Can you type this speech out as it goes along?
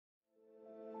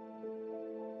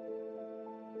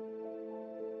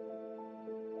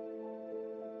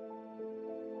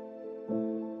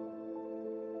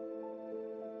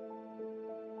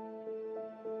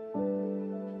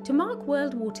mark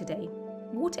World Water Day,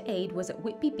 WaterAid was at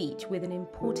Whitby Beach with an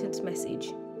important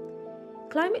message.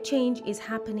 Climate change is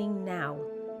happening now,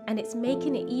 and it's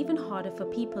making it even harder for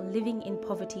people living in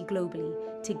poverty globally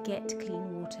to get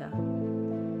clean water.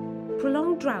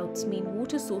 Prolonged droughts mean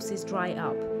water sources dry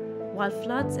up, while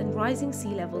floods and rising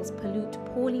sea levels pollute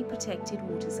poorly protected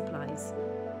water supplies.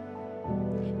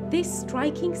 This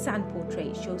striking sand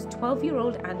portrait shows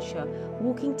 12-year-old Ansha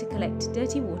walking to collect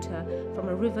dirty water from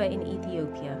a river in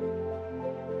Ethiopia.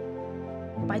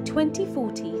 By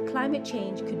 2040, climate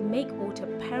change could make water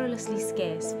perilously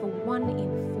scarce for 1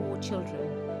 in 4 children.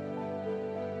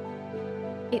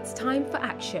 It's time for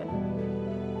action.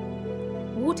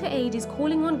 WaterAid is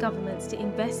calling on governments to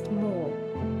invest more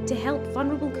to help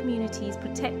vulnerable communities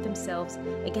protect themselves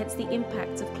against the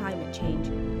impacts of climate change,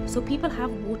 so people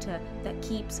have water that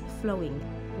keeps flowing,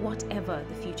 whatever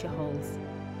the future holds.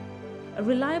 A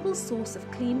reliable source of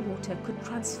clean water could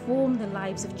transform the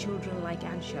lives of children like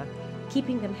Ansha,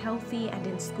 keeping them healthy and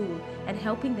in school and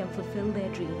helping them fulfill their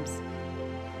dreams.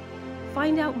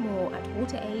 Find out more at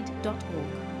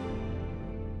wateraid.org.